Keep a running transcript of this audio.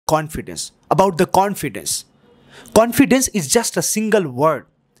confidence, about the confidence. Confidence is just a single word,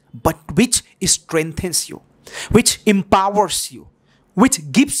 but which strengthens you, which empowers you, which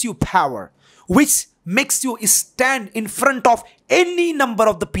gives you power, which makes you stand in front of any number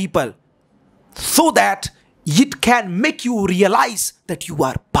of the people so that it can make you realize that you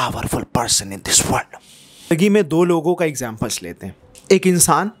are a powerful person in this world. जिंदगी में दो लोगों का examples लेते हैं. एक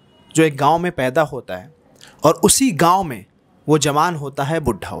इंसान जो एक गांव में पैदा होता है और उसी गांव में वो जवान होता है,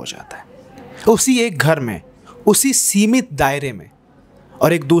 बुढ़ा हो जाता है, उसी एक घर में, उसी सीमित दायरे में.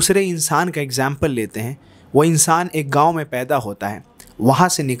 और एक दूसरे इंसान का एग्जाम्पल लेते हैं. वो इंसान एक गांव में पैदा होता है, वहाँ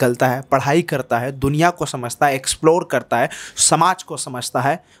से निकलता है, पढ़ाई करता है, दुनिया को समझता है, एक्सप्लोर करता है, समाज को समझता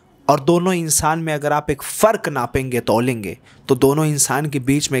है. और दोनों इंसान में अगर आप एक फ़र्क नापेंगे, तौलेंगे, तो दोनों इंसान के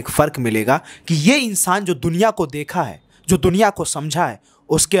बीच में एक फ़र्क मिलेगा कि ये इंसान जो दुनिया को देखा है, जो दुनिया को समझा है,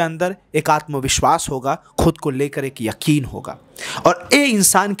 उसके अंदर एक आत्मविश्वास होगा, खुद को लेकर एक यकीन होगा. और इस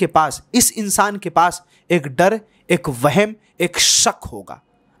इंसान के पास एक डर, एक वहम, एक शक होगा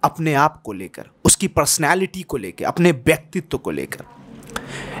अपने आप को लेकर, उसकी पर्सनैलिटी को लेकर, अपने व्यक्तित्व को लेकर.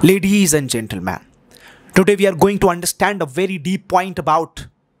 Ladies and gentlemen, today we are going to understand a very deep point about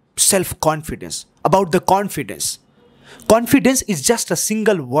self-confidence, about the confidence. Confidence is just a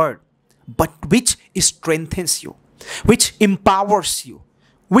single word, but which strengthens you, which empowers you,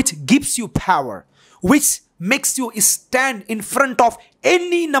 which gives you power, which makes you stand in front of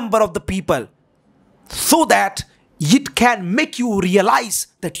any number of the people so that it can make you realize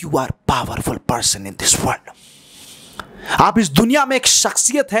that you are a powerful person in this world. आप इस दुनिया में एक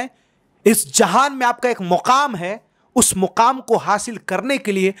शख्सियत हैं, इस जहान में आपका एक मुकाम है. उस मुकाम को हासिल करने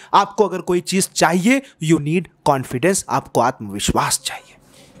के लिए आपको अगर कोई चीज चाहिए, यू नीड कॉन्फिडेंस, आपको आत्मविश्वास चाहिए.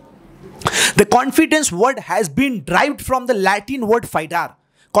 The confidence word has been derived from the Latin word फाइडार.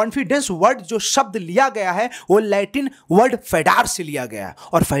 Confidence word जो शब्द लिया गया है वो लैटिन वर्ड फाइडार से लिया गया है.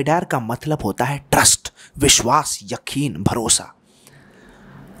 और फाइडार का मतलब होता है ट्रस्ट, विश्वास, यकीन, भरोसा.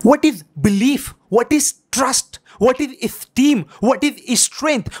 What is belief? What is trust? What is esteem? What is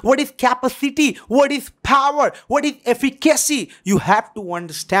strength? What is capacity? What is power? What is efficacy? You have to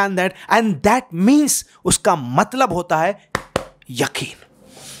understand that, and that means उसका मतलब होता है यकीन.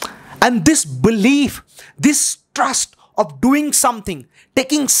 And this belief, this trust of doing something,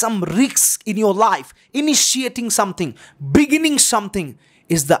 taking some risks in your life, initiating something, beginning something,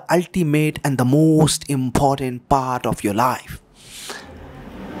 is the ultimate and the most important part of your life.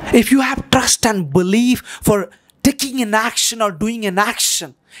 If you have trust and belief for taking an action or doing an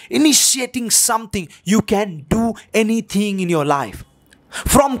action, initiating something, you can do anything in your life.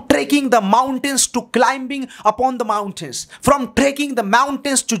 From trekking the mountains to climbing upon the mountains, from trekking the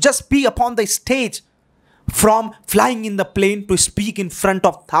mountains to just be upon the stage, from flying in the plane to speak in front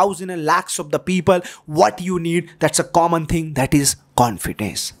of thousands and lakhs of the people, what you need, that's a common thing, that is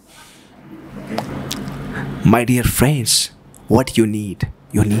confidence. My dear friends, what you need?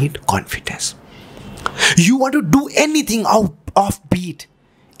 You need confidence. You want to do anything offbeat,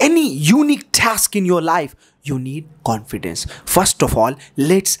 any unique task in your life, you need confidence. First of all,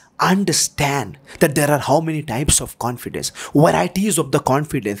 let's understand that there are how many types of confidence, varieties of the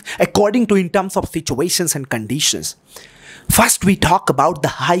confidence, according to in terms of situations and conditions. First, we talk about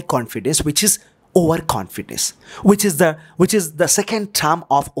the high confidence, which is overconfidence, which is the second term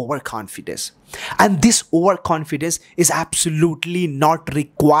of overconfidence. And this overconfidence is absolutely not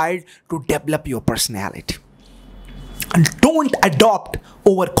required to develop your personality. And don't adopt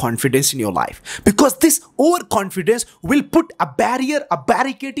overconfidence in your life, because this overconfidence will put a barrier, a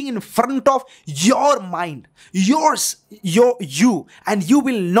barricading in front of your mind, you, and you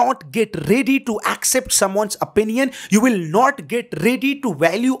will not get ready to accept someone's opinion. You will not get ready to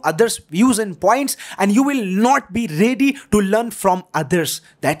value others' views and points, and you will not be ready to learn from others.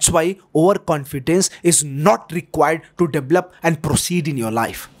 That's why overconfidence is not required to develop and proceed in your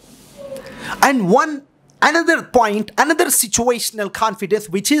life. And another point, another situational confidence,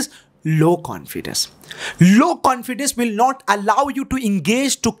 which is low confidence. Low confidence will not allow you to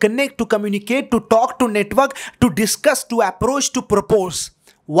engage, to connect, to communicate, to talk, to network, to discuss, to approach, to propose.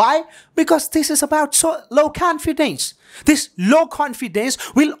 Why? Because this is about so low confidence. This low confidence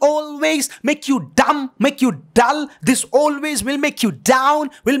will always make you dumb, make you dull. This always will make you down,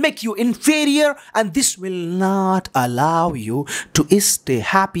 will make you inferior, and this will not allow you to stay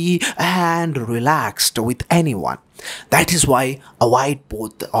happy and relaxed with anyone. That is why avoid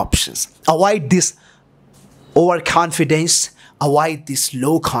both the options. Avoid this overconfidence, avoid this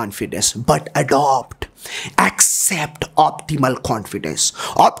low confidence, but accept optimal confidence.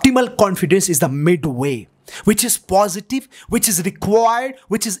 Optimal confidence is the midway, which is positive, which is required,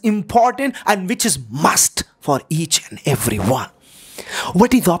 which is important, and which is must for each and every one.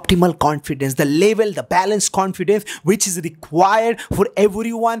 What is optimal confidence? The level, the balanced confidence which is required for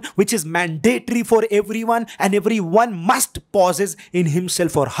everyone, which is mandatory for everyone, and everyone must possess in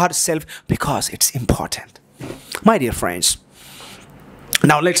himself or herself because it's important. My dear friends,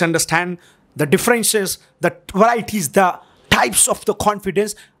 now let's understand the differences, the varieties, the types of the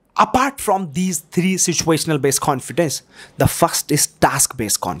confidence apart from these three situational based confidence. The first is task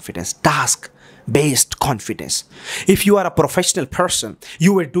based confidence. Task-based confidence. If you are a professional person,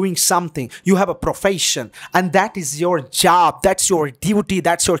 you are doing something, you have a profession, and that is your job, that's your duty,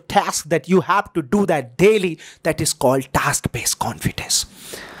 that's your task that you have to do that daily, that is called task-based confidence.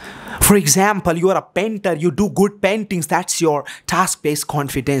 For example, you are a painter, you do good paintings, that's your task-based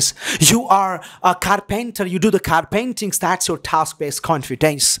confidence. You are a carpenter, you do the carpentings, that's your task-based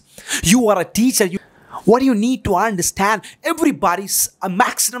confidence. You are a teacher. What you need to understand, everybody's, a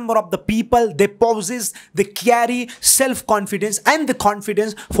maximum number of the people, they possess, they carry self-confidence and the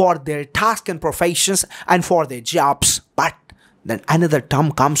confidence for their task and professions and for their jobs. But then another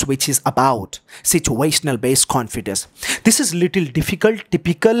term comes which is about situational based confidence. This is little difficult,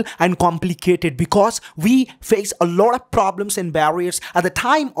 typical and complicated because we face a lot of problems and barriers at the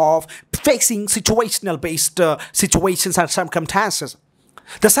time of facing situational based situations and circumstances.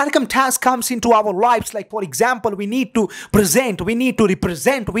 The circumstance comes into our lives, like for example, we need to present, we need to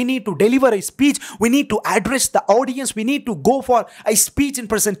represent, we need to deliver a speech, we need to address the audience, we need to go for a speech and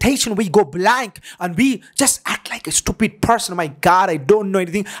presentation, we go blank and we just act like a stupid person. My God, I don't know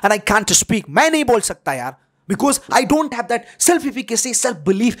anything and I can't speak. मैं नहीं बोल सकता यार, because I don't have that self-efficacy,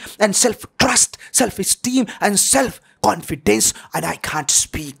 self-belief and self-trust, self-esteem and self-confidence, and I can't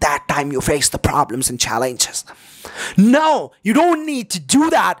speak. That time you face the problems and challenges. No, you don't need to do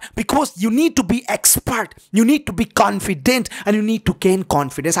that because you need to be expert, you need to be confident and you need to gain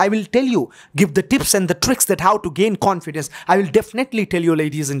confidence. I will tell you, give the tips and the tricks that how to gain confidence. I will definitely tell you,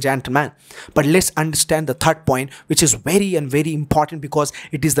 ladies and gentlemen. But let's understand the third point, which is very and very important because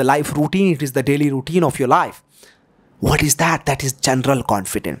it is the life routine, it is the daily routine of your life. What is that? That is general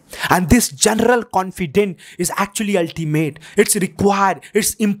confidence. And this general confidence is actually ultimate. It's required.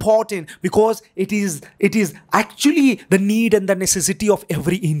 It's important because it is actually the need and the necessity of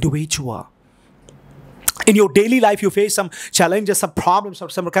every individual. In your daily life, you face some challenges, some problems,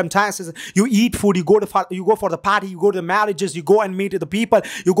 or some circumstances. You eat food, you go for the party, you go to the marriages, you go and meet the people,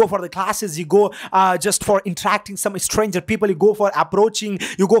 you go for the classes, you go just for interacting some stranger people, you go for approaching,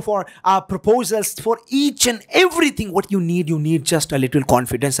 you go for proposals, for each and everything. What you need just a little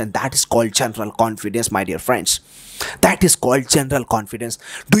confidence, and that is called general confidence, my dear friends. That is called general confidence.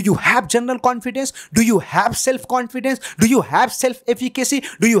 Do you have general confidence? Do you have self-confidence? Do you have self-efficacy?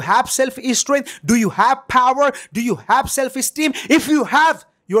 Do you have self-strength? Do you have power? Do you have self-esteem? If you have,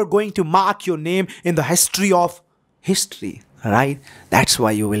 you are going to mark your name in the history of history, right? That's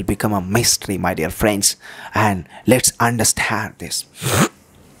why you will become a mystery, my dear friends. And let's understand this.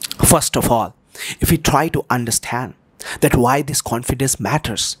 First of all, if we try to understand that why this confidence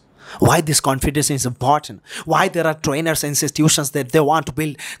matters, why this confidence is important, why there are trainers and institutions that they want to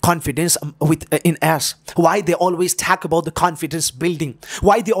build confidence in us, why they always talk about the confidence building,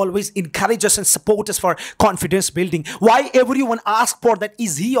 why they always encourage us and support us for confidence building, why everyone asks for that,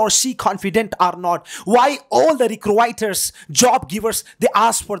 is he or she confident or not, why all the recruiters, job givers, they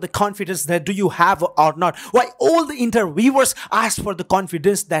ask for the confidence that do you have or not, why all the interviewers ask for the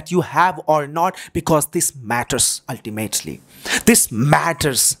confidence that you have or not, because this matters ultimately. This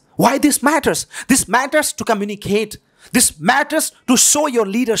matters. Why this matters? This matters to communicate. This matters to show your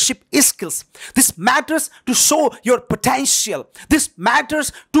leadership skills. This matters to show your potential. This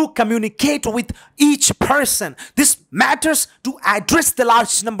matters to communicate with each person. This matters to address the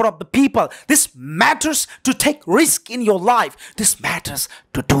large number of the people. This matters to take risk in your life. This matters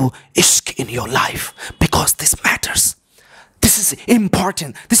to do ishq in your life, because this matters. This is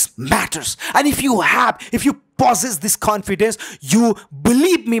important. This matters. And if you possess this confidence, you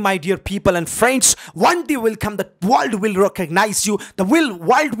believe me, my dear people and friends, one day will come, the world will recognize you, the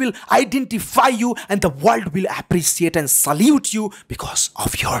world will identify you, and the world will appreciate and salute you because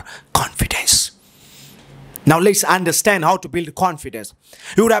of your confidence. Now let's understand how to build confidence.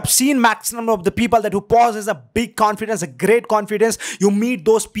 You would have seen maximum of the people that who possess a big confidence, a great confidence. You meet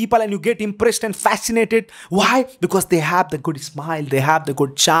those people and you get impressed and fascinated. Why? Because they have the good smile, they have the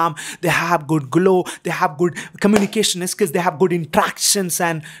good charm, they have good glow, they have good communication skills, they have good interactions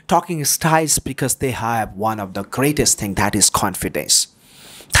and talking styles, because they have one of the greatest thing, that is confidence.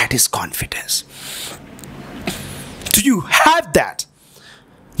 That is confidence. Do you have that?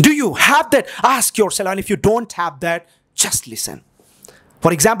 Do you have that? Ask yourself. And if you don't have that, just listen.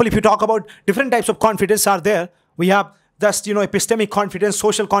 For example, if you talk about different types of confidence are there, we have just, epistemic confidence,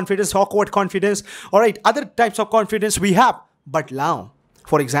 social confidence, awkward confidence, all right, other types of confidence we have. But now,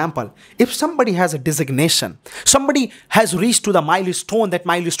 for example, if somebody has a designation, somebody has reached to the milestone,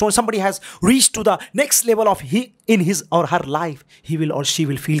 somebody has reached to the next level of in his or her life, he will or she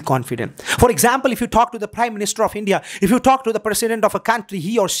will feel confident. For example, if you talk to the Prime Minister of India, if you talk to the President of a country,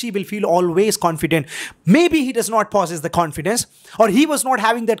 he or she will feel always confident. Maybe he does not possess the confidence, or he was not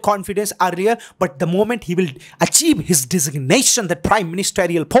having that confidence earlier, but the moment he will achieve his designation, the prime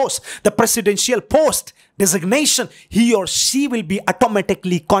ministerial post, the presidential post designation, he or she will be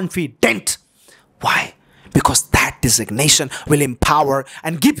automatically confident. Why? Because that designation will empower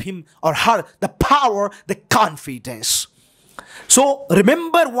and give him or her the power, the confidence. So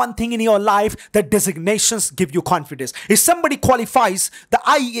remember one thing in your life, that designations give you confidence. If somebody qualifies the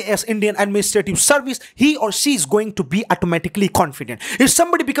IAS, Indian Administrative Service, he or she is going to be automatically confident. If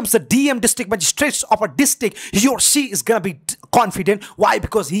somebody becomes the DM, district magistrate of a district, he or she is going to be confident. Why?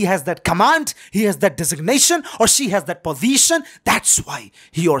 Because he has that command, he has that designation, or she has that position. That's why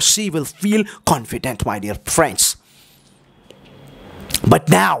he or she will feel confident, my dear friends. But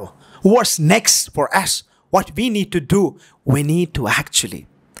now, what's next for us? What we need to do, we need to actually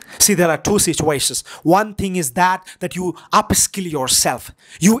see, there are two situations. One thing is that you upskill yourself,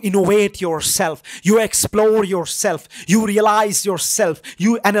 you innovate yourself, you explore yourself, you realize yourself,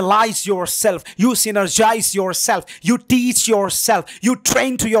 you analyze yourself, you synergize yourself, you teach yourself, you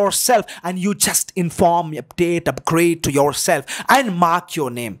train to yourself, and you just inform, update, upgrade to yourself and mark your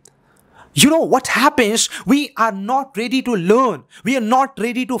name. You know what happens? We are not ready to learn. We are not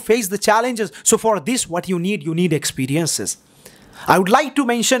ready to face the challenges. So for this, what you need experiences. I would like to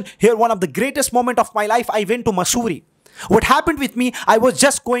mention here one of the greatest moments of my life. I went to Missouri. What happened with me, I was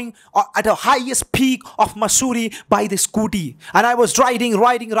just going at the highest peak of Missouri by the scooty. And I was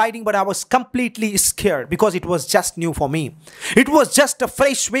riding, but I was completely scared because it was just new for me. It was just a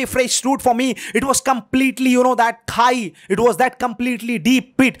fresh route for me. It was completely, that high. It was that completely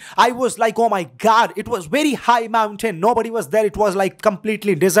deep pit. I was like, oh my God, it was very high mountain. Nobody was there. It was like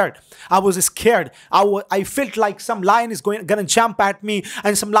completely desert. I was scared. I felt like some lion is gonna jump at me,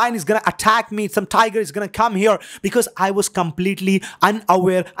 and some lion is gonna attack me. Some tiger is gonna come here, because I was completely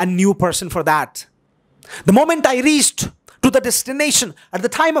unaware, a new person for that. The moment I reached to the destination, at the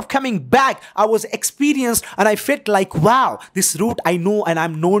time of coming back, I was experienced, and I felt like, wow, this route I know, and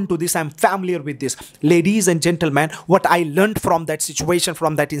I'm known to this, I'm familiar with this. Ladies and gentlemen, what I learned from that situation,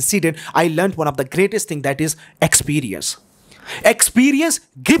 from that incident, I learned one of the greatest thing, that is experience. Experience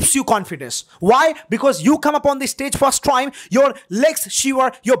gives you confidence. Why? Because you come up on the stage first time, your legs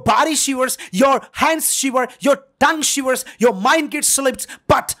shiver, your body shivers, your hands shiver, your tongue shivers, your mind gets slipped.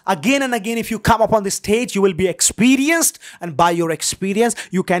 But again and again, if you come up on the stage, you will be experienced, and by your experience,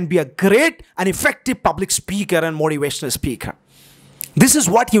 you can be a great and effective public speaker and motivational speaker. This is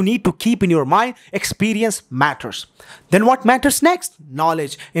what you need to keep in your mind. Experience matters. Then what matters next?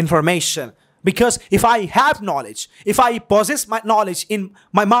 Knowledge, information. Because if I have knowledge, if I possess my knowledge in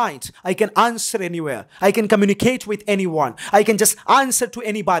my mind, I can answer anywhere. I can communicate with anyone. I can just answer to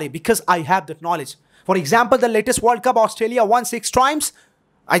anybody because I have that knowledge. For example, the latest World Cup, Australia won 6 times.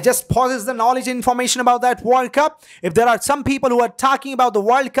 I just possess the knowledge and information about that World Cup. If there are some people who are talking about the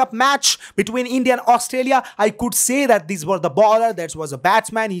World Cup match between India and Australia, I could say that this was the bowler, that was a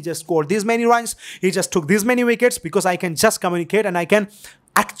batsman, he just scored this many runs, he just took this many wickets, because I can just communicate and I can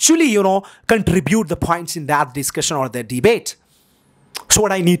actually, contribute the points in that discussion or that debate. So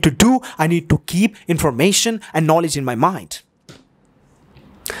what I need to do, I need to keep information and knowledge in my mind.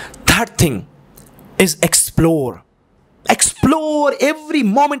 Third thing is explore. Explore every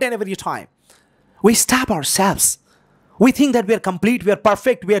moment and every time. We stop ourselves. We think that we are complete, we are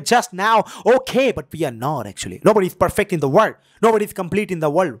perfect, we are just now okay, but we are not actually. Nobody is perfect in the world. Nobody is complete in the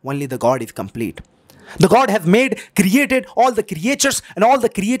world. Only the God is complete. The God have created all the creatures, and all the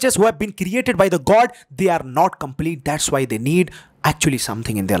creatures who have been created by the God, they are not complete. That's why they need actually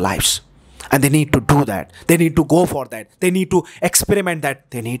something in their lives. And they need to do that. They need to go for that. They need to experiment that.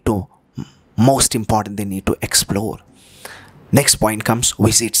 They need to, most important, they need to explore. Next point comes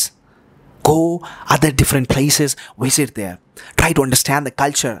visits. Go other different places, visit there. Try to understand the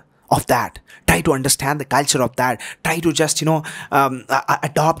culture of that. Try to understand the culture of that. Try to just,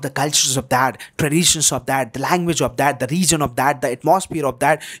 adopt the cultures of that, traditions of that, the language of that, the region of that, the atmosphere of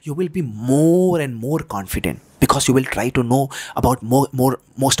that. You will be more and more confident, because you will try to know about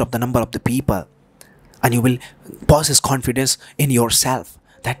most of the number of the people, and you will possess confidence in yourself.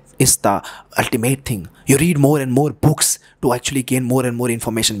 That is the ultimate thing. You read more and more books to actually gain more and more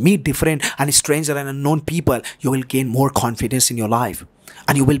information. Meet different and stranger and unknown people. You will gain more confidence in your life.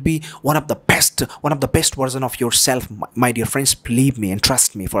 And you will be one of the best version of yourself, my dear friends. Believe me and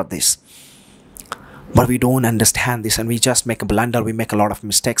trust me for this. But we don't understand this and we just make a blunder. We make a lot of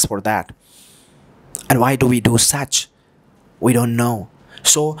mistakes for that. And why do we do such? We don't know.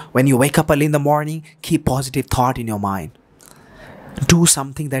 So when you wake up early in the morning, keep positive thought in your mind. Do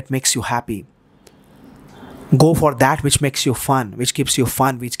something that makes you happy. Go for that which makes you fun, which gives you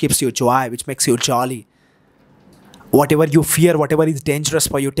fun, which gives you joy, which makes you jolly. Whatever you fear, whatever is dangerous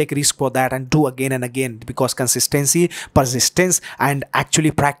for you, take risk for that and do again and again, because consistency, persistence, and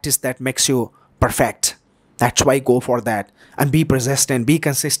actually practice that makes you perfect. That's why go for that and be persistent, be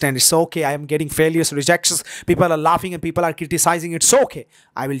consistent. It's okay. I am getting failures, rejections. People are laughing and people are criticizing. It's okay.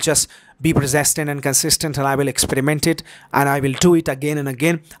 I will just be persistent and consistent and I will experiment it and I will do it again and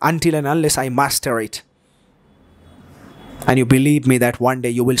again until and unless I master it. And you believe me that one day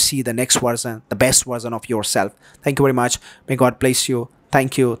you will see the next version, the best version of yourself. Thank you very much. May God bless you.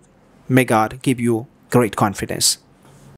 Thank you. May God give you great confidence.